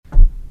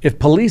If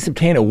police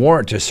obtain a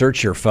warrant to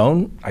search your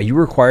phone, are you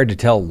required to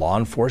tell law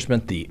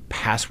enforcement the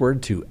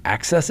password to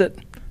access it?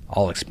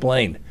 I'll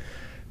explain.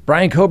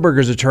 Bryan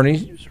Kohberger's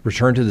attorneys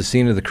returned to the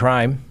scene of the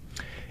crime.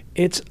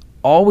 It's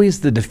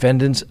always the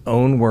defendant's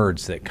own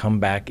words that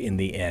come back in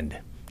the end.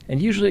 And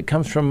usually it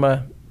comes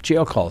from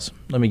jail calls.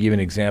 Let me give you an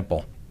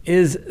example.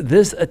 Is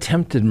this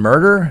attempted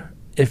murder?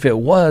 If it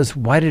was,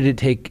 why did it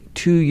take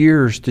 2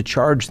 years to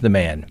charge the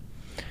man?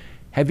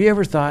 Have you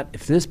ever thought,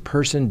 if this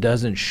person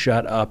doesn't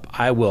shut up,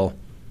 I will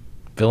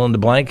fill in the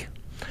blank?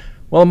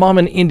 Well, a mom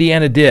in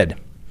Indiana did.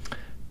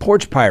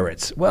 Porch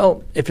pirates.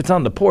 Well, if it's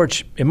on the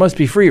porch, it must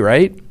be free,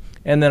 right?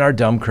 And then our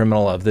dumb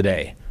criminal of the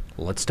day.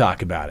 Let's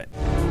talk about it.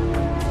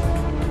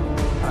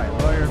 Hi,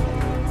 lawyer.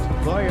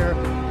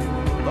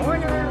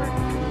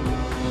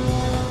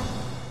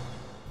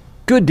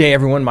 Good day,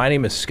 everyone. My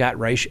name is Scott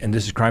Reich, and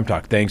this is Crime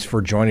Talk. Thanks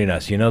for joining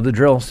us. You know the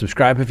drill.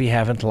 Subscribe if you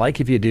haven't, like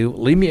if you do,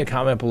 leave me a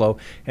comment below,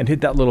 and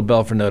hit that little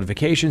bell for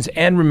notifications.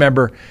 And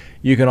remember,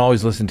 you can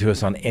always listen to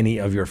us on any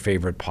of your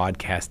favorite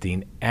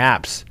podcasting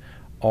apps.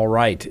 All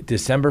right,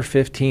 December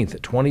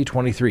 15th,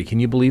 2023. Can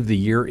you believe the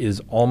year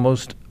is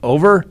almost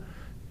over?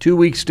 2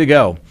 weeks to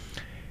go.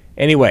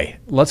 Anyway,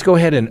 let's go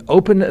ahead and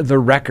open the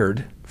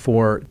record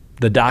for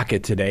the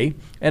docket today.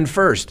 And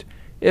first,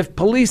 if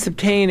police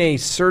obtain a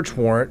search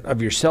warrant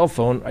of your cell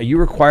phone, are you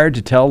required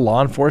to tell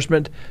law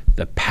enforcement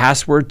the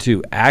password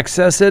to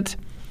access it?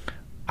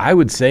 I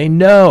would say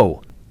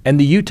no. And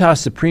the Utah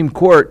Supreme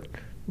Court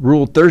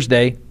ruled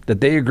Thursday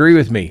that they agree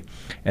with me.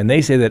 And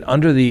they say that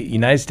under the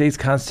United States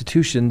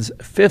Constitution's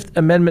Fifth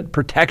Amendment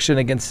protection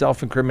against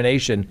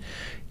self-incrimination,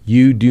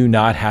 you do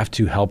not have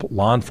to help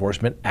law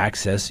enforcement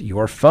access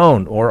your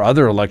phone or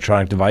other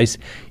electronic device,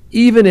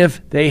 even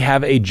if they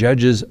have a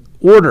judge's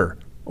order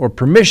or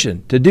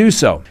permission to do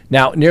so.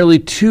 Now, nearly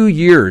 2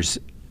 years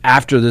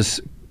after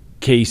this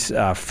case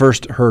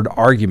first heard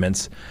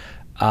arguments,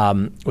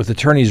 with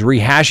attorneys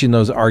rehashing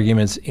those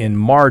arguments in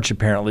March,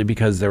 apparently,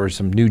 because there were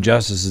some new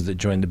justices that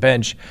joined the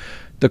bench,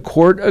 the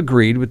court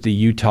agreed with the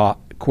Utah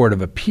Court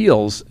of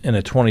Appeals in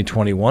a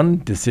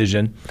 2021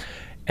 decision,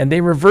 and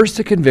they reversed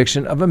the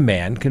conviction of a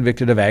man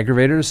convicted of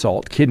aggravated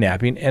assault,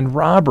 kidnapping, and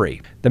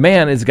robbery. The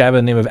man is a guy by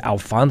the name of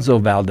Alfonso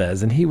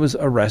Valdez, and he was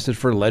arrested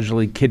for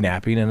allegedly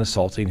kidnapping and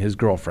assaulting his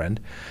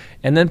girlfriend.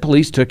 And then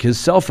police took his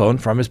cell phone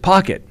from his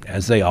pocket,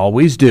 as they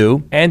always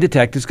do, and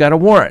detectives got a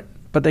warrant.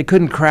 But they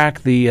couldn't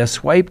crack the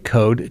swipe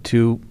code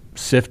to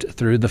sift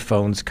through the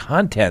phone's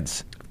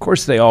contents. Of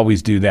course, they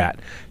always do that.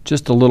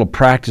 Just a little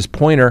practice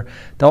pointer.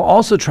 They'll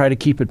also try to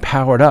keep it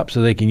powered up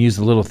so they can use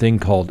the little thing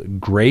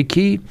called Gray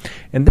Key,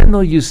 and then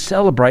they'll use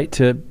Celebrite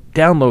to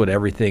download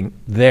everything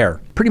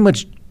there. Pretty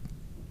much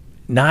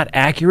not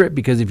accurate,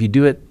 because if you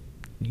do it,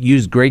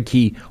 use Gray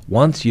Key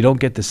once, you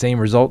don't get the same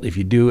result if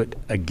you do it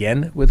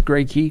again with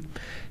Gray Key.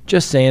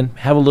 Just saying,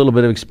 have a little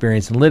bit of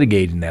experience in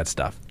litigating that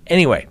stuff.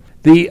 Anyway,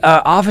 the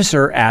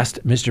officer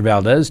asked Mr.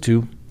 Valdez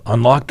to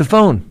unlock the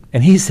phone,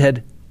 and he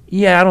said,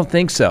 yeah, I don't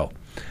think so.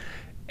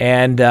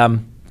 And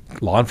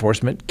law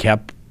enforcement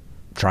kept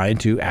trying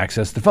to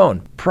access the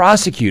phone.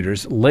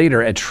 Prosecutors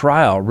later at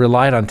trial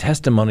relied on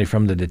testimony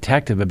from the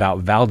detective about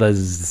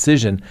Valdez's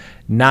decision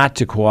not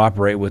to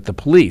cooperate with the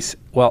police.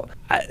 Well,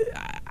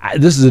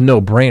 this is a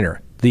no-brainer.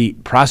 The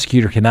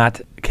prosecutor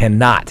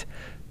cannot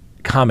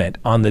comment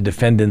on the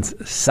defendant's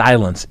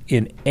silence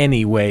in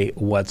any way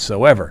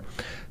whatsoever.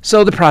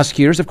 So the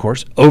prosecutors, of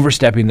course,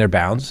 overstepping their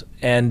bounds,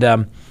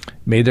 and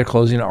made their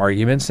closing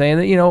argument saying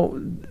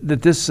that,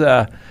 that this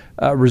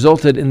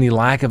resulted in the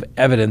lack of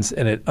evidence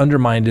and it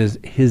undermined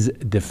his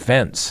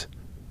defense.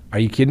 Are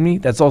you kidding me?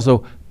 That's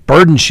also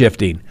burden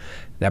shifting.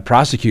 That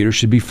prosecutor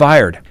should be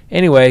fired.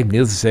 Anyway,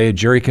 needless to say, a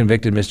jury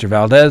convicted Mr.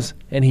 Valdez,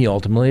 and he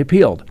ultimately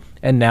appealed.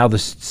 And now the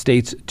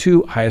state's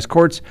two highest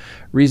courts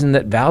reasoned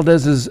that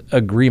Valdez's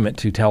agreement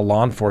to tell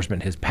law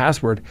enforcement his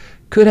password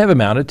could have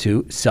amounted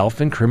to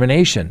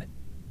self-incrimination.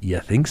 You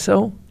think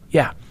so?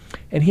 Yeah.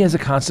 And he has a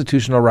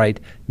constitutional right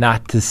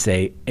not to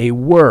say a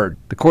word.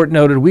 The court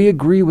noted, we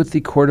agree with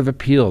the Court of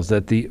Appeals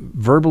that the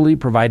verbally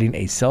providing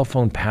a cell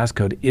phone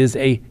passcode is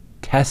a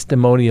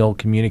testimonial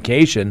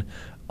communication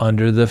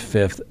under the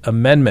Fifth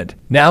Amendment.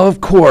 Now, of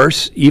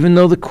course, even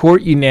though the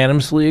court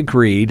unanimously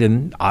agreed,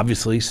 and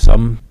obviously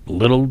some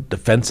little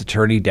defense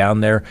attorney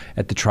down there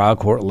at the trial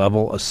court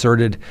level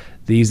asserted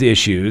these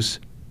issues,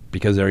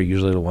 because they're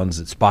usually the ones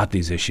that spot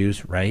these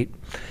issues, right?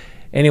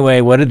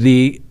 Anyway, what did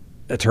the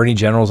Attorney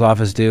General's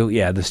office do?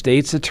 Yeah, the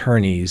state's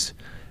attorneys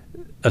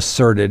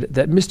asserted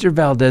that Mr.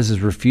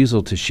 Valdez's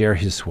refusal to share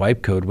his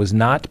swipe code was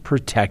not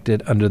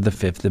protected under the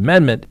Fifth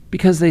Amendment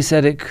because they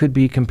said it could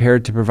be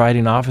compared to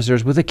providing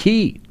officers with a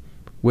key,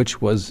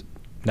 which was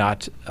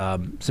not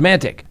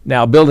semantic.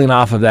 Now, building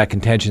off of that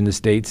contention, the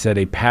state said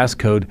a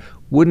passcode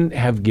wouldn't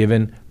have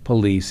given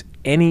police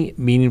any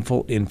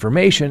meaningful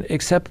information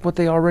except what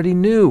they already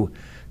knew,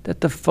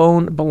 that the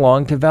phone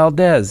belonged to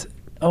Valdez.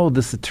 Oh,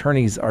 this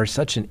attorneys are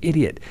such an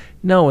idiot.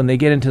 No, when they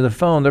get into the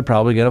phone, they're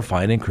probably going to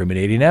find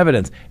incriminating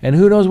evidence. And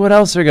who knows what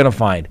else they're going to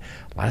find.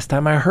 Last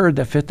time I heard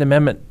the Fifth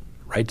Amendment,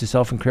 right to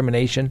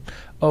self-incrimination,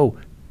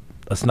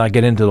 Let's not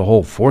get into the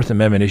whole Fourth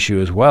Amendment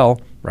issue as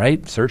well,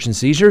 right? Search and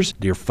seizures,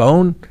 your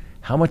phone,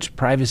 how much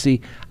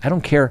privacy? I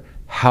don't care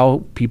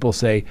how people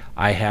say,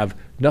 I have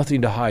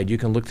nothing to hide. You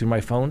can look through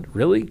my phone.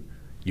 Really?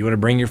 You want to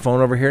bring your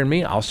phone over here and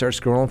me? I'll start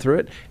scrolling through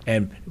it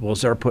and we'll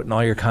start putting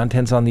all your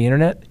contents on the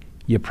internet?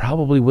 You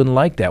probably wouldn't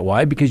like that.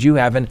 Why? Because you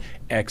have an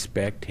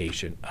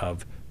expectation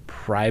of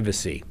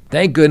privacy.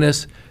 Thank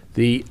goodness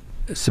the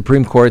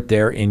Supreme Court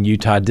there in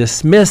Utah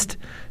dismissed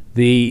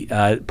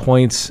the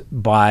points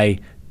by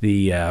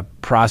the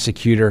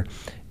prosecutor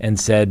and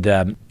said,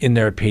 in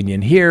their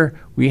opinion here,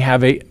 we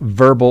have a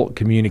verbal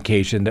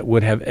communication that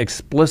would have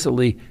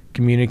explicitly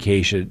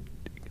communicated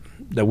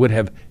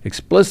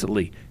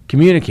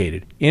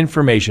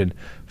information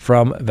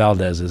from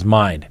Valdez's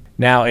mind.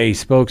 Now, a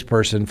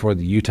spokesperson for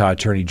the Utah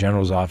Attorney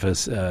General's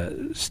office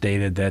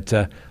stated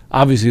that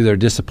obviously they're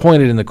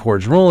disappointed in the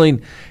court's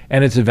ruling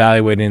and it's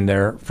evaluating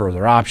their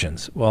further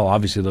options. Well,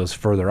 obviously those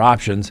further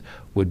options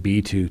would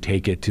be to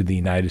take it to the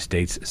United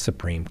States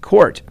Supreme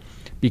Court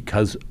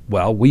because,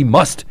 well, we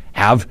must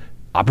have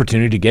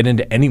opportunity to get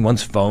into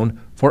anyone's phone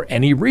for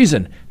any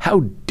reason.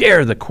 How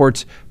dare the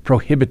courts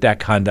prohibit that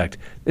conduct?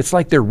 It's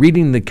like they're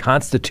reading the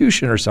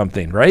Constitution or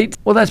something, right?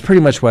 Well, that's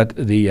pretty much what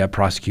the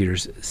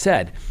prosecutors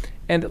said.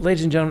 And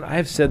ladies and gentlemen,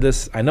 I've said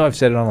this, I know I've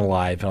said it on a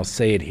live, and I'll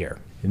say it here.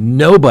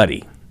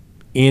 Nobody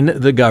in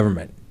the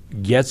government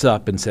gets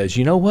up and says,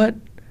 you know what?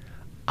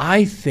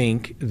 I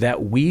think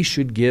that we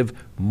should give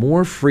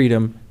more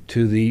freedom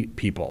to the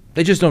people.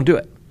 They just don't do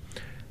it.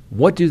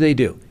 What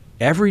do?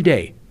 Every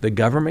day, the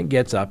government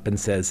gets up and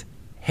says,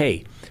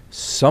 hey,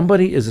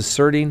 somebody is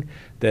asserting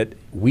that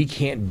we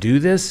can't do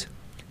this.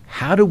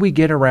 How do we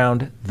get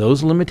around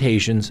those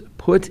limitations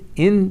put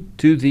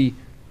into the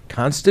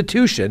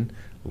Constitution,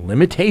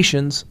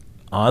 limitations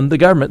on the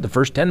government, the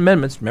first 10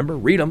 amendments, remember,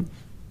 read them,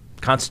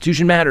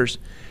 Constitution matters.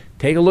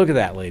 Take a look at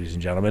that, ladies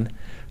and gentlemen.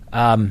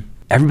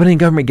 Everybody in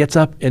government gets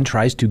up and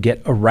tries to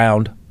get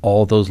around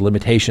all those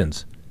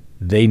limitations.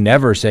 They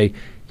never say,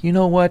 you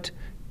know what,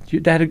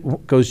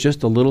 that goes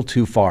just a little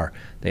too far.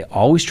 They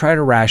always try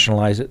to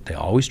rationalize it. They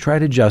always try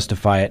to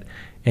justify it.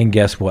 And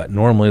guess what?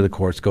 Normally the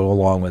courts go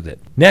along with it.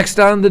 Next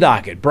on the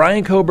docket,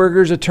 Bryan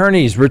Kohberger's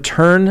attorneys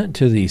return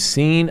to the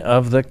scene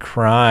of the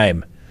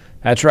crime.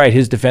 That's right.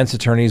 His defense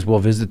attorneys will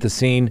visit the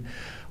scene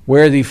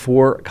where the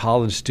 4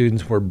 college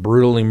students were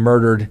brutally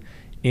murdered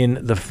in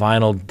the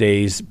final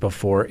days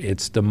before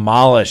it's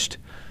demolished.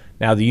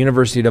 Now, the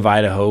University of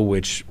Idaho,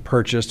 which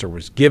purchased or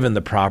was given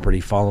the property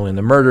following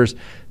the murders,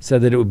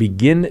 said that it would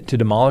begin to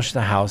demolish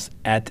the house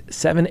at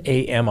 7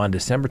 a.m. on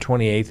December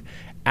 28th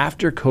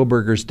after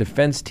Kohberger's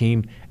defense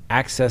team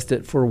accessed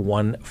it for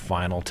one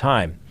final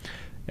time.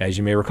 As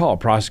you may recall,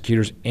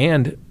 prosecutors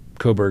and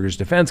Kohberger's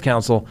defense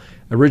counsel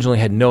originally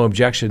had no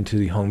objection to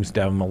the home's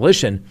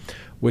demolition,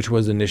 which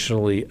was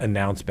initially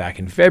announced back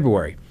in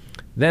February.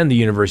 Then the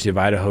University of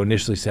Idaho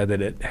initially said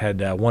that it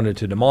had wanted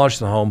to demolish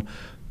the home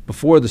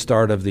before the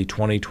start of the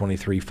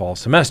 2023 fall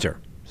semester.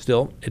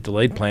 Still, it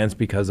delayed plans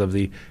because of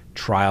the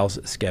trial's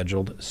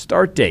scheduled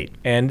start date.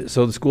 And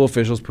so the school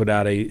officials put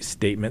out a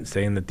statement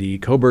saying that the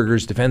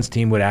Kohberger's defense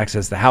team would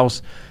access the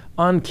house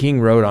on King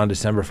Road on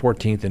December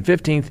 14th and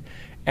 15th,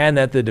 and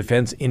that the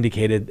defense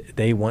indicated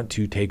they want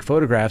to take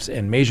photographs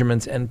and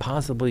measurements and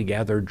possibly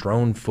gather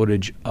drone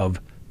footage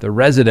of the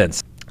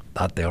residents.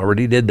 Thought they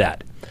already did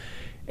that.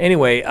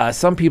 Anyway,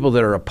 some people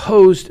that are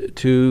opposed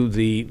to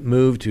the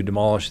move to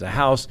demolish the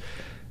house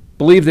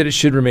believe that it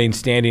should remain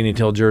standing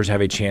until jurors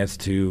have a chance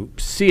to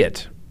see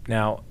it.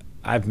 Now,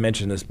 I've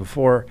mentioned this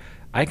before.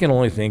 I can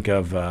only think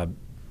of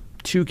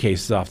 2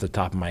 cases off the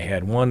top of my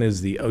head. One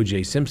is the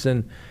O.J.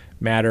 Simpson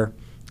matter,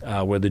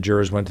 where the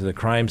jurors went to the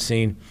crime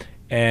scene.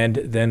 And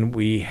then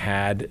we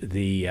had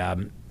the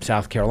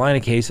South Carolina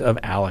case of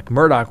Alec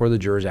Murdaugh, where the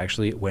jurors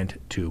actually went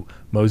to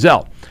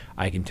Moselle.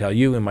 I can tell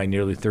you, in my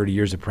nearly 30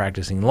 years of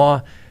practicing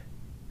law,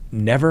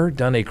 never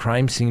done a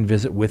crime scene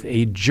visit with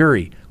a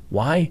jury.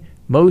 Why?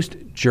 Most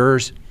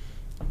jurors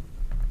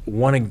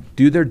want to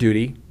do their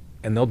duty,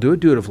 and they'll do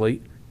it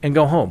dutifully, and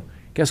go home.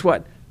 Guess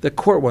what? The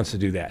court wants to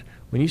do that.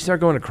 When you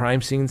start going to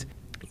crime scenes,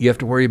 you have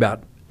to worry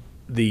about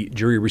the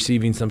jury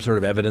receiving some sort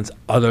of evidence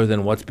other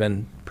than what's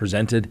been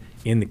presented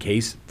in the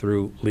case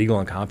through legal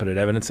and competent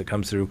evidence that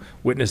comes through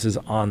witnesses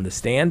on the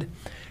stand.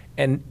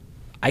 And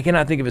I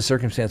cannot think of a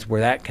circumstance where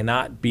that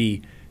cannot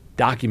be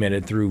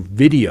documented through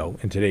video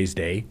in today's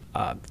day,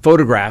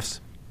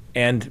 photographs,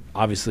 and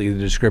obviously the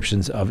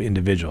descriptions of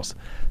individuals.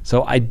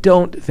 So I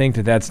don't think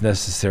that that's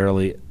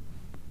necessarily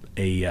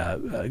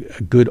a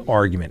good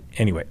argument.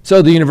 Anyway,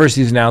 so the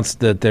university has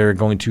announced that they're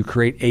going to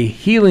create a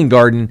healing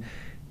garden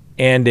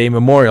and a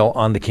memorial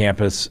on the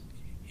campus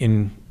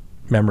in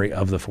memory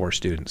of the 4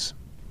 students.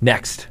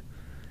 Next,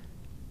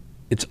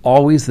 it's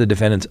always the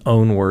defendant's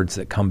own words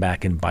that come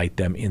back and bite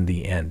them in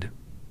the end.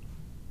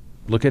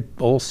 Look at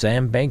old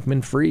Sam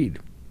Bankman-Fried.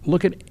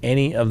 Look at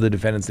any of the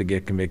defendants that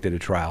get convicted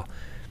at trial.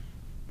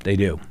 They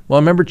do. Well,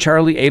 remember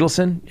Charlie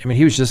Adelson? I mean,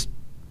 he was just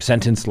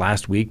sentenced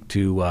last week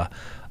to,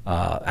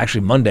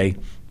 actually Monday,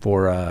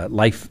 for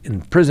life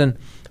in prison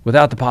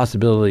without the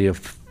possibility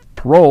of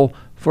parole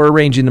for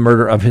arranging the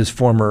murder of his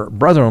former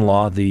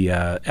brother-in-law, the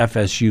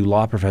FSU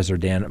law professor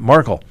Dan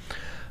Markle.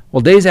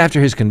 Well, days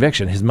after his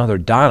conviction, his mother,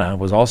 Donna,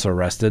 was also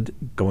arrested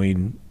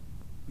going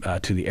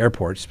to the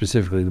airport,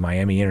 specifically the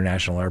Miami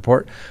International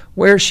Airport,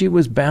 where she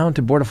was bound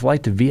to board a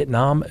flight to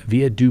Vietnam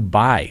via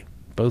Dubai,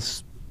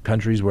 both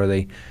countries where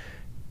they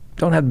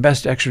don't have the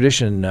best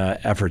extradition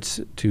efforts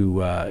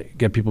to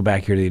get people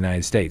back here to the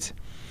United States.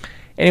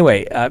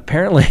 Anyway,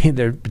 apparently,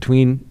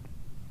 between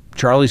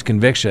Charlie's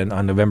conviction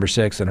on November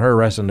 6th and her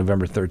arrest on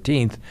November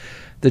 13th,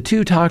 the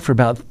two talked for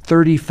about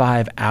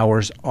 35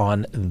 hours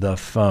on the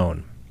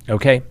phone.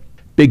 Okay?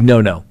 Big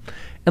no-no.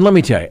 And let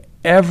me tell you,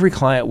 every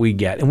client we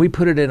get, and we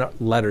put it in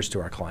letters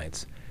to our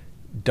clients,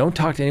 don't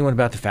talk to anyone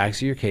about the facts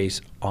of your case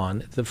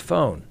on the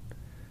phone.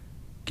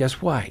 Guess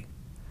why?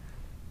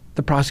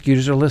 The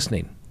prosecutors are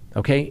listening.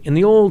 Okay? In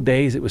the old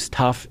days, it was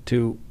tough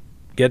to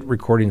get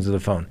recordings of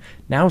the phone.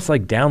 Now it's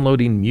like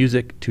downloading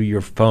music to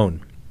your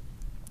phone.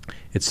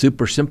 It's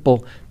super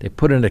simple. They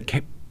put in a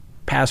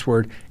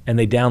password and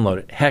they download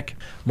it. Heck,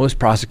 most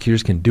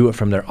prosecutors can do it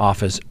from their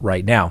office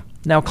right now.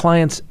 Now,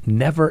 clients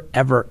never,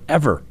 ever,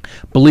 ever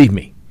believe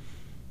me.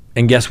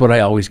 And guess what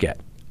I always get?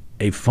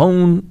 A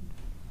phone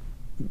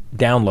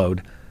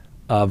download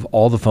of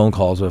all the phone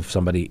calls of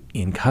somebody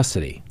in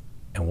custody.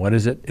 And what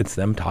is it? It's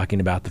them talking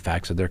about the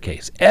facts of their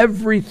case.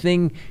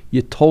 Everything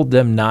you told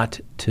them not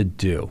to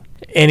do.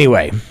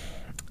 Anyway,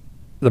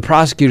 the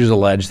prosecutors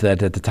alleged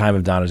that at the time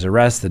of Donna's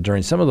arrest, that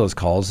during some of those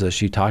calls,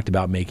 she talked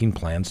about making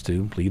plans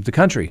to leave the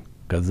country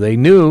because they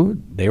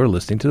knew they were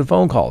listening to the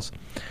phone calls.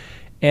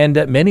 And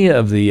many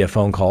of the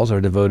phone calls are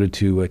devoted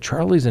to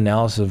Charlie's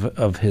analysis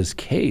of his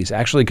case,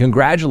 actually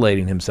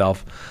congratulating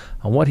himself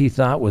on what he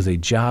thought was a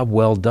job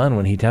well done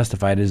when he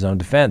testified in his own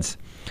defense.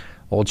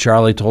 Old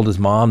Charlie told his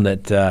mom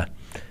that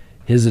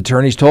his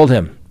attorneys told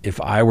him,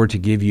 if I were to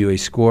give you a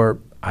score,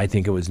 I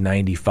think it was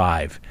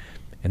 95,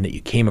 and that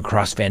you came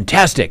across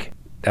fantastic.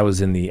 That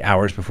was in the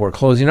hours before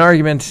closing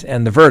argument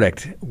and the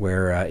verdict,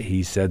 where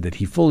he said that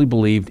he fully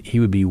believed he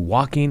would be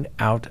walking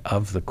out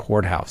of the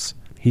courthouse.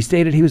 He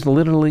stated he was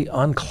literally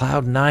on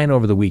cloud nine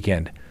over the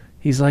weekend.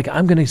 He's like,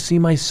 I'm going to see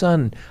my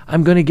son.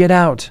 I'm going to get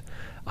out.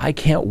 I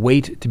can't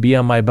wait to be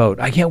on my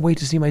boat. I can't wait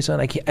to see my son.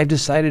 I've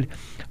decided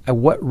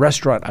what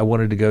restaurant I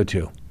wanted to go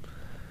to.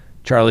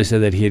 Charlie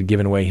said that he had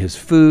given away his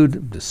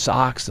food, the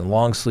socks and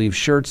long sleeve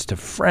shirts to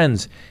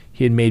friends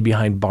he had made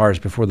behind bars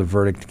before the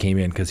verdict came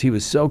in because he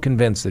was so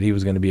convinced that he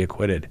was going to be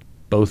acquitted.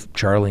 Both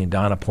Charlie and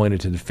Donna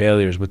pointed to the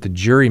failures with the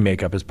jury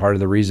makeup as part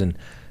of the reason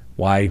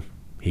why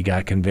he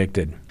got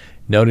convicted,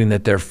 noting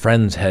that their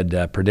friends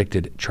had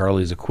predicted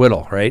Charlie's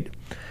acquittal, right?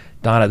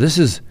 Donna, this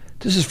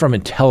is from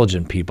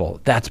intelligent people.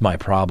 That's my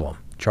problem.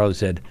 Charlie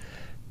said,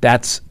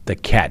 that's the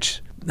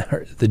catch.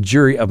 The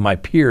jury of my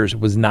peers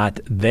was not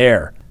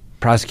there.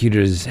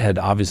 Prosecutors had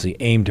obviously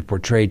aimed to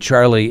portray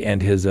Charlie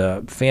and his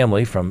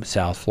family from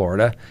South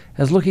Florida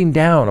as looking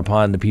down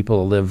upon the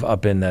people who live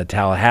up in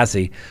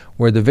Tallahassee,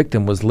 where the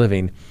victim was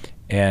living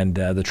and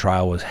the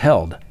trial was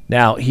held.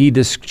 Now,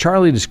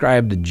 Charlie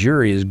described the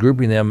jury as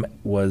grouping them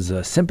was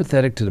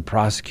sympathetic to the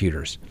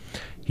prosecutors.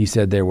 He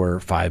said there were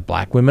 5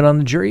 black women on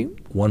the jury,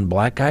 1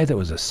 black guy that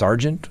was a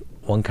sergeant,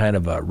 1 kind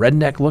of a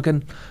redneck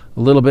looking a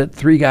little bit,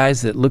 3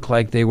 guys that looked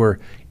like they were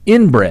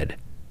inbred,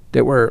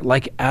 that were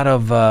like out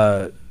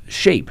of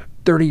shape,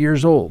 30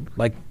 years old,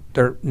 like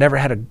they never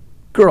had a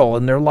girl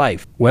in their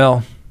life.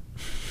 Well,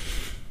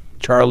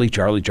 Charlie.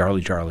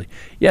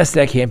 Yes,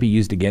 that can't be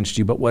used against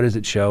you, but what does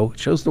it show? It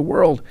shows the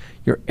world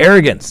your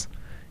arrogance.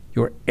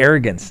 Your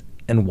arrogance,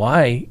 and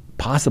why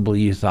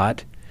possibly you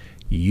thought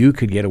you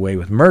could get away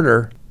with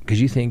murder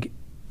because you think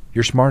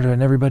you're smarter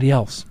than everybody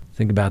else.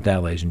 Think about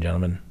that, ladies and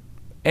gentlemen.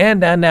 And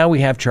now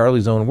we have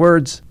Charlie's own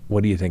words.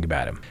 What do you think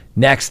about him?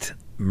 Next,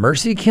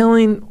 mercy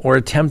killing or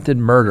attempted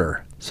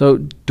murder? So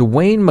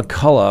Dwayne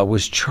McCullough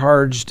was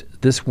charged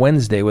this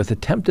Wednesday with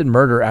attempted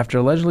murder after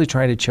allegedly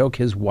trying to choke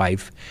his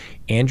wife,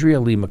 Andrea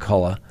Lee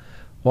McCullough,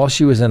 while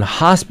she was in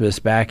hospice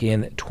back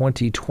in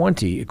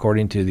 2020,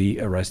 according to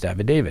the arrest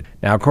affidavit.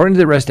 Now, according to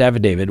the arrest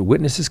affidavit,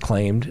 witnesses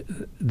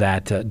claimed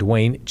that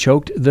Dwayne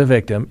choked the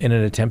victim in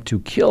an attempt to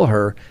kill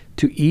her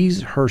to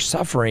ease her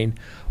suffering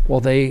while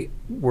they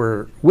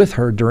were with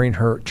her during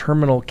her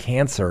terminal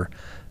cancer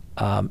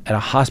at a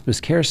hospice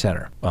care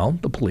center. Well,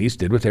 the police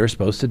did what they were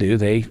supposed to do.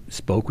 They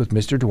spoke with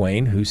Mr.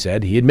 Dwayne, who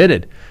said he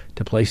admitted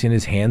to placing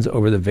his hands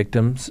over the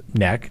victim's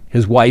neck,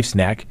 his wife's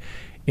neck,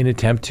 in an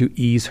attempt to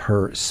ease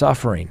her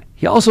suffering.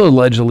 He also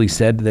allegedly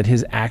said that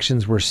his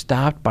actions were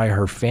stopped by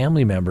her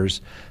family members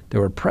that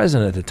were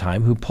present at the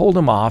time, who pulled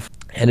him off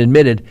and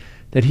admitted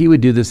that he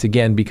would do this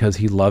again because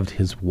he loved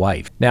his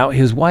wife. Now,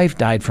 his wife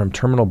died from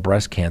terminal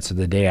breast cancer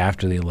the day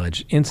after the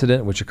alleged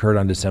incident, which occurred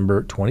on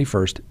December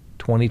 21st,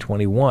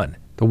 2021.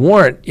 The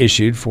warrant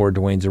issued for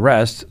Dwayne's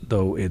arrest,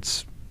 though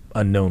it's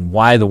unknown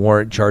why the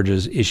warrant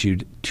charges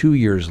issued 2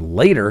 years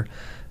later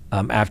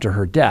after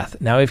her death.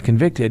 Now, if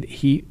convicted,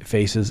 he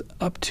faces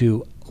up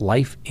to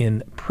life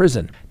in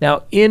prison.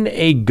 Now, in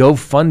a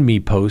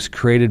GoFundMe post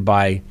created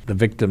by the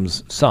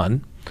victim's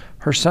son,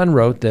 her son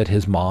wrote that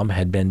his mom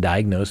had been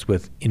diagnosed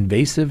with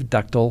invasive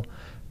ductal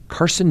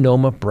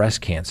carcinoma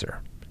breast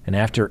cancer. And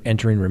after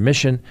entering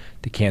remission,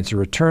 the cancer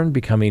returned,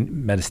 becoming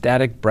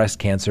metastatic breast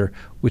cancer,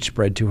 which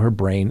spread to her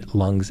brain,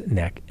 lungs,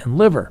 neck, and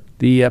liver.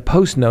 The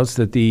post notes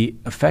that the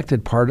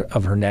affected part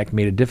of her neck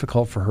made it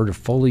difficult for her to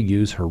fully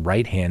use her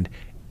right hand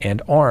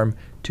and arm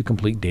to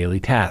complete daily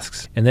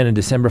tasks. And then on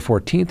December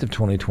 14th of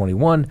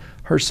 2021,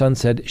 her son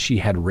said she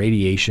had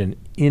radiation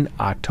in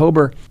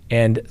October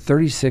and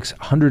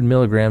 3,600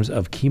 milligrams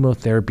of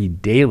chemotherapy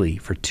daily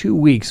for 2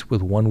 weeks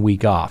with 1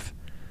 week off.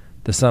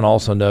 The son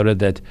also noted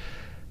that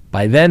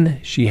by then,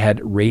 she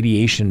had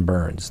radiation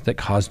burns that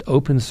caused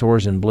open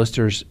sores and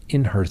blisters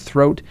in her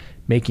throat,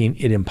 making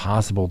it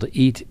impossible to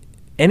eat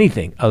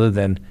anything other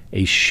than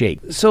a shake.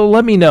 So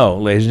let me know,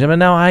 ladies and gentlemen.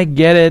 Now, I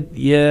get it.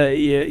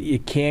 You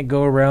can't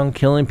go around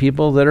killing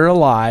people that are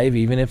alive,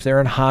 even if they're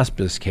in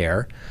hospice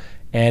care.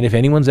 And if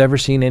anyone's ever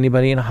seen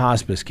anybody in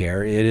hospice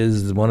care, it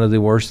is one of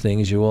the worst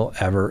things you will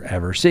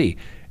ever see.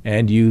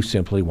 And you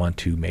simply want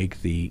to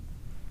make the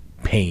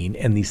pain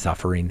and the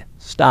suffering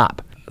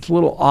stop. It's a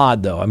little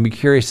odd, though. I'm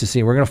curious to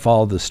see. We're going to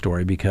follow this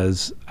story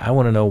because I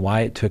want to know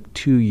why it took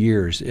 2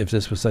 years. If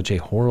this was such a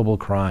horrible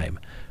crime,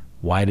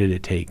 why did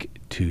it take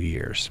 2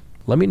 years?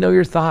 Let me know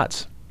your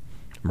thoughts.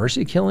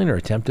 Mercy killing or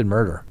attempted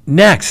murder?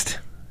 Next,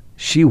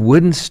 she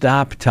wouldn't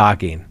stop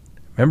talking.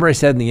 Remember I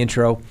said in the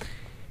intro,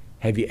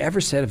 have you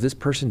ever said if this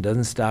person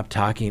doesn't stop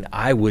talking,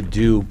 I would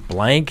do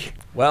blank?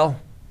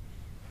 Well,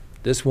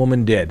 this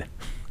woman did.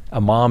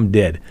 A mom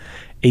did.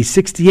 A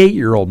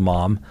 68-year-old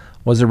mom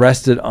was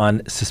arrested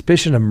on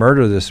suspicion of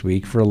murder this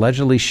week for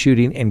allegedly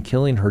shooting and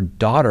killing her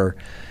daughter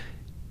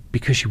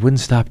because she wouldn't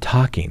stop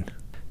talking.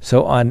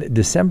 So on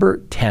December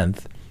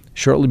 10th,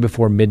 shortly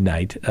before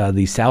midnight,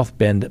 the South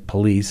Bend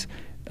police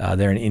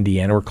there in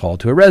Indiana were called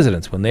to a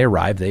residence. When they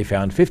arrived, they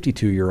found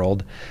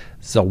 52-year-old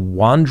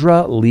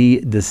Zawandra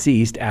Lee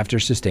deceased after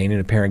sustaining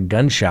apparent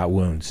gunshot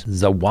wounds.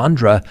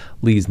 Zawandra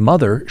Lee's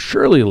mother,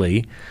 Shirley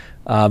Lee,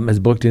 is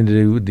booked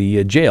into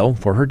the jail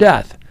for her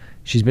death.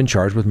 She's been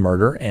charged with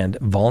murder and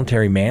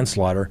voluntary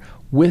manslaughter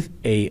with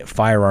a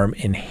firearm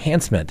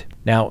enhancement.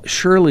 Now,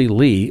 Shirley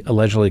Lee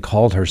allegedly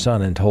called her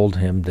son and told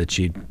him that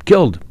she'd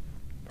killed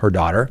her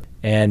daughter,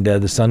 and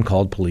the son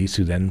called police,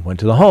 who then went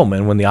to the home.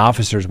 And when the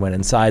officers went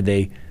inside,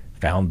 they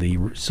found the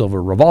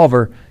silver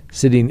revolver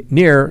sitting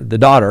near the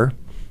daughter's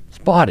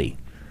body.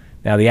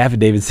 Now, the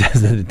affidavit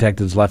says the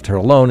detectives left her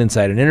alone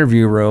inside an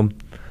interview room.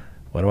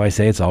 What do I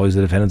say? It's always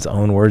the defendant's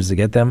own words to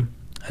get them.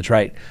 That's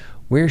right.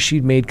 Where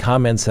she'd made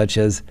comments such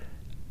as,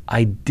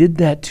 I did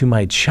that to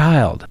my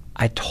child.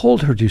 I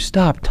told her to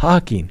stop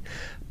talking,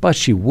 but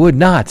she would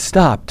not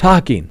stop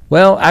talking.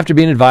 Well, after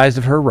being advised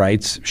of her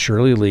rights,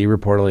 Shirley Lee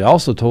reportedly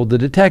also told the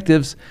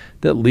detectives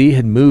that Lee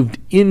had moved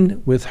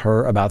in with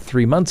her about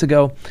 3 months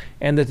ago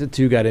and that the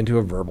two got into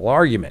a verbal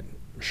argument.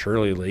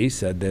 Shirley Lee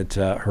said that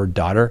her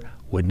daughter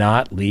would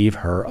not leave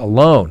her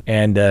alone.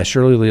 And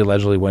Shirley Lee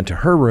allegedly went to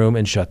her room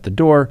and shut the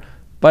door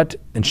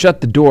in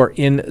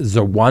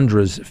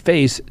Zawandra's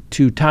face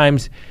 2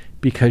 times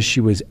because she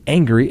was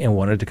angry and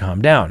wanted to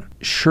calm down.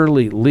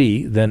 Shirley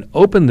Lee then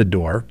opened the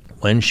door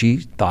when she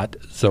thought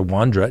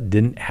Zawandra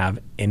didn't have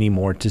any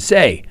more to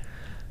say.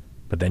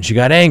 But then she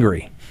got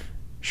angry.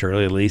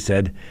 Shirley Lee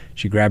said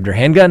she grabbed her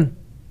handgun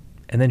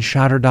and then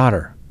shot her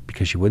daughter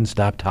because she wouldn't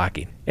stop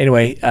talking.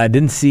 Anyway,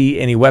 didn't see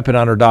any weapon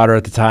on her daughter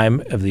at the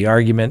time of the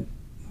argument,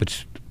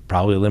 which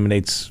probably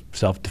eliminates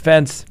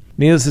self-defense.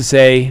 Needless to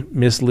say,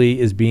 Miss Lee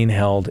is being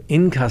held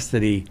in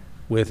custody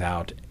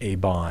without a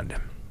bond.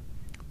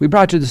 We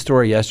brought you the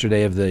story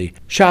yesterday of the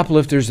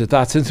shoplifters that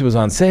thought since it was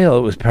on sale,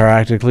 it was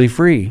practically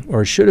free,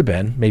 or it should have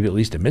been, maybe at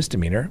least a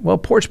misdemeanor. Well,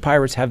 porch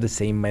pirates have the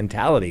same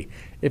mentality.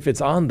 If it's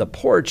on the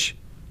porch,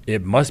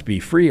 it must be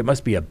free. It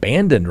must be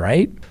abandoned,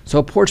 right? So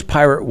a porch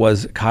pirate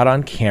was caught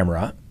on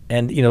camera.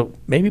 And,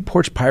 maybe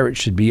porch pirates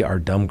should be our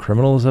dumb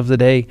criminals of the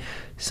day,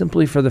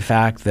 simply for the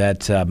fact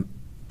that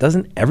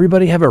doesn't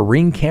everybody have a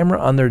Ring camera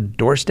on their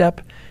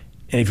doorstep?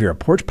 And if you're a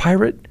porch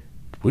pirate,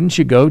 wouldn't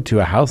you go to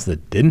a house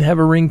that didn't have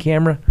a Ring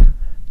camera?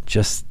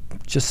 Just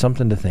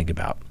something to think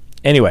about.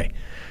 Anyway,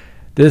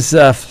 this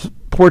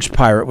porch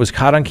pirate was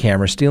caught on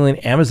camera stealing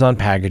Amazon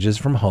packages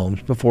from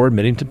homes before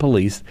admitting to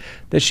police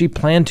that she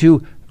planned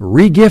to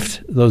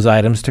re-gift those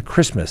items to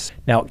Christmas.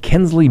 Now,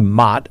 Kensley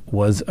Mott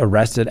was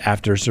arrested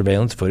after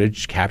surveillance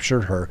footage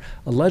captured her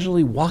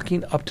allegedly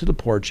walking up to the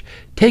porch,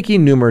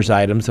 taking numerous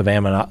items of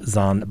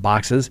Amazon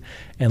boxes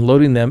and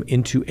loading them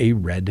into a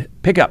red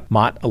pickup.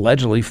 Mott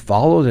allegedly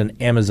followed an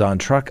Amazon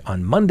truck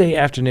on Monday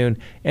afternoon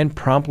and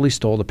promptly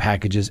stole the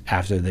packages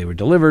after they were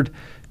delivered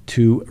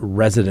to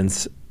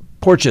residents'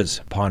 porches.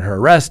 Upon her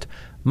arrest,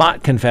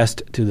 Mott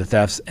confessed to the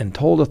thefts and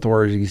told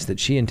authorities that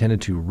she intended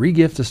to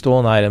re-gift the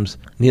stolen items.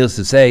 Needless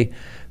to say,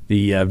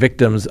 the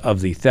victims of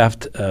the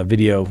theft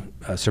video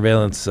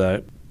surveillance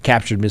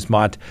captured Miss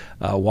Mott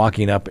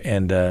walking up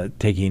and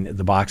taking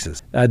the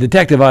boxes. A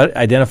detective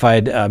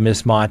identified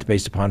Miss Mott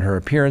based upon her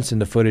appearance in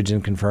the footage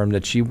and confirmed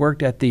that she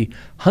worked at the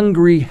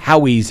Hungry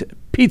Howie's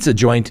pizza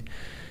joint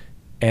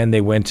and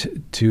they went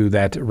to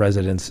that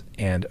residence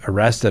and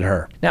arrested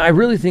her. Now, I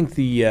really think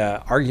the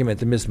argument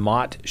that Miss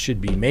Mott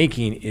should be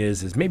making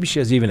is maybe she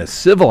has even a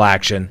civil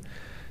action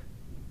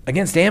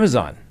against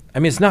Amazon. I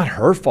mean, it's not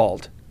her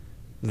fault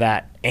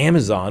that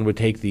Amazon would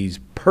take these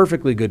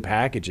perfectly good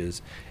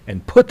packages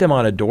and put them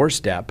on a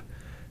doorstep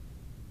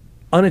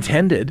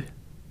unattended,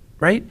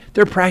 right?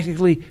 They're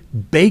practically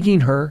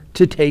begging her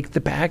to take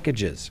the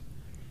packages.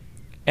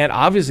 And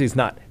obviously it's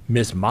not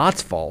Miss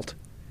Mott's fault.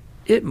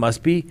 It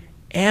must be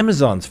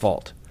Amazon's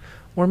fault,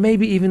 or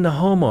maybe even the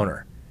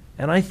homeowner.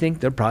 And I think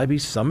there'll probably be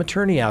some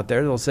attorney out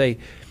there that'll say,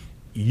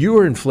 you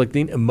are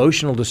inflicting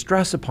emotional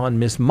distress upon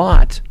Miss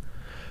Mott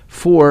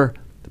for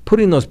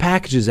putting those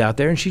packages out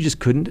there, and she just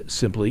couldn't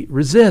simply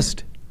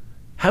resist.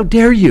 How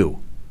dare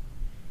you?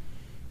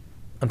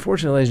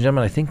 Unfortunately, ladies and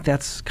gentlemen, I think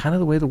that's kind of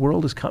the way the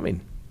world is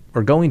coming,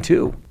 or going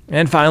to.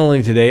 And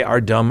finally today, our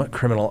dumb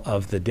criminal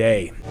of the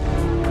day.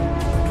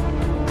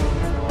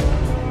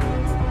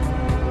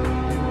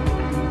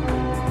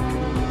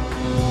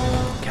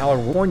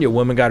 California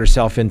woman got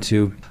herself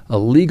into a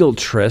legal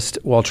tryst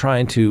while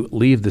trying to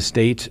leave the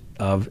state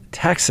of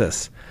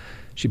Texas.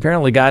 She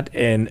apparently got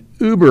an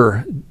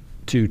Uber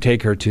to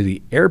take her to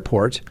the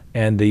airport,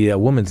 and the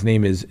woman's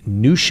name is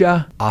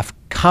Nusha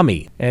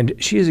Afkami, and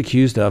she is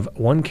accused of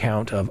 1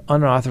 count of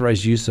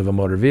unauthorized use of a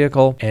motor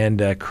vehicle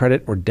and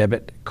credit or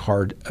debit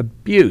card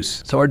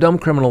abuse. So our dumb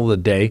criminal of the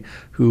day,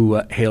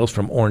 who hails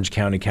from Orange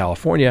County,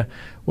 California,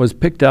 was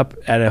picked up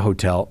at a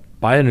hotel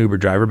by an Uber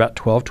driver about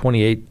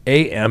 12:28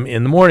 a.m.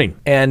 in the morning.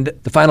 And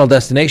the final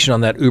destination on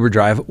that Uber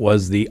drive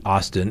was the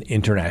Austin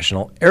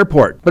International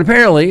Airport. But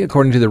apparently,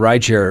 according to the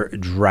rideshare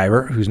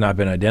driver, who's not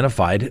been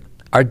identified,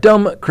 our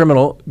dumb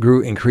criminal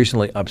grew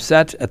increasingly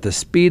upset at the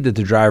speed that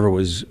the driver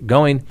was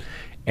going,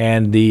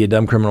 and the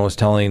dumb criminal was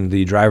telling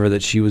the driver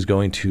that she was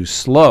going too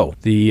slow.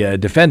 The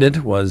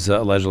defendant was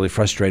allegedly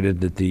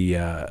frustrated that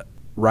the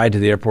ride to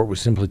the airport was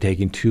simply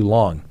taking too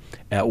long.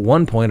 At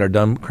one point, our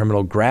dumb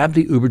criminal grabbed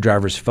the Uber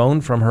driver's phone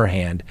from her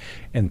hand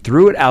and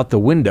threw it out the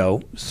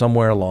window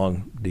somewhere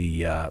along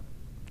the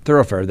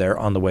thoroughfare there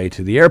on the way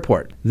to the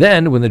airport.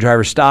 Then, when the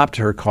driver stopped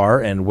her car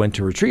and went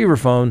to retrieve her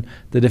phone,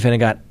 the defendant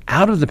got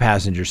out of the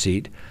passenger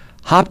seat,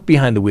 hopped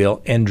behind the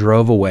wheel, and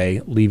drove away,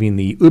 leaving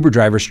the Uber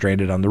driver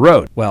stranded on the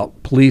road. Well,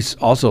 police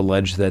also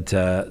allege that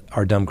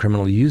our dumb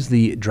criminal used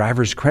the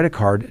driver's credit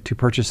card to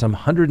purchase some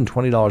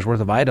 $120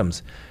 worth of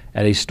items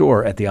at a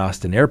store at the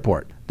Austin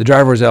airport. The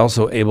driver was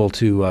also able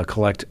to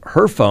collect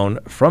her phone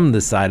from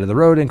the side of the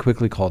road and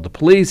quickly called the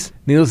police.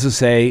 Needless to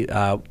say,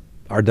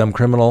 our dumb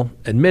criminal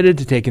admitted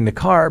to taking the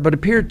car, but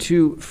appeared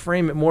to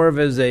frame it more of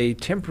as a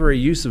temporary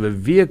use of a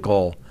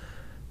vehicle,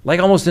 like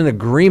almost an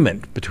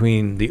agreement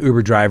between the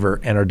Uber driver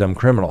and our dumb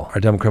criminal.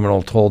 Our dumb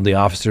criminal told the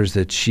officers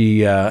that she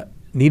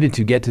needed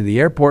to get to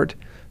the airport,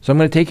 so I'm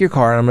going to take your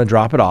car and I'm going to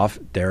drop it off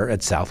there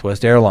at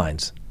Southwest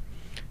Airlines.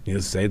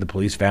 Needless to say, the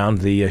police found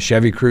the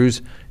Chevy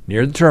Cruze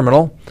near the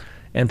terminal,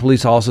 and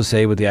police also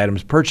say with the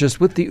items purchased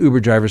with the Uber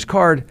driver's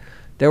card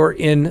that were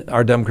in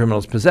our dumb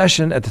criminal's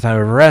possession at the time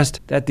of arrest,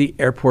 that the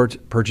airport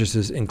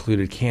purchases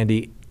included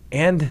candy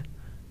and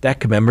that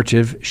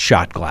commemorative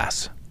shot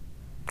glass.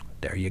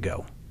 There you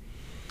go.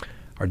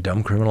 Our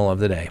dumb criminal of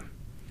the day.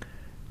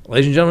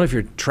 Ladies and gentlemen, if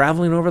you're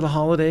traveling over the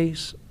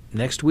holidays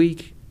next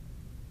week,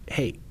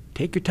 hey,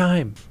 take your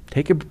time.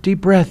 Take a deep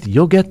breath.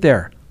 You'll get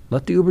there.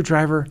 Let the Uber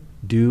driver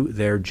do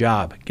their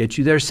job. Get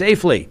you there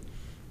safely.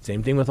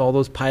 Same thing with all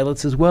those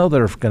pilots as well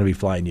that are going to be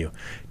flying you.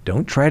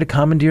 Don't try to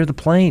commandeer the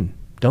plane.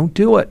 Don't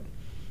do it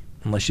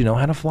unless you know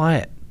how to fly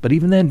it. But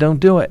even then, don't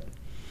do it.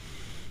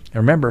 And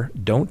remember,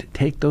 don't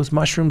take those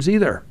mushrooms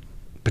either,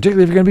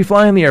 particularly if you're going to be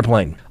flying the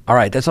airplane. All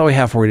right, that's all we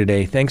have for you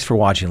today. Thanks for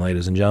watching,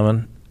 ladies and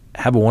gentlemen.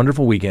 Have a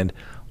wonderful weekend.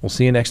 We'll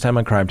see you next time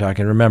on Crime Talk.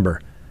 And remember,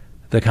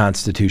 the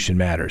Constitution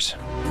matters.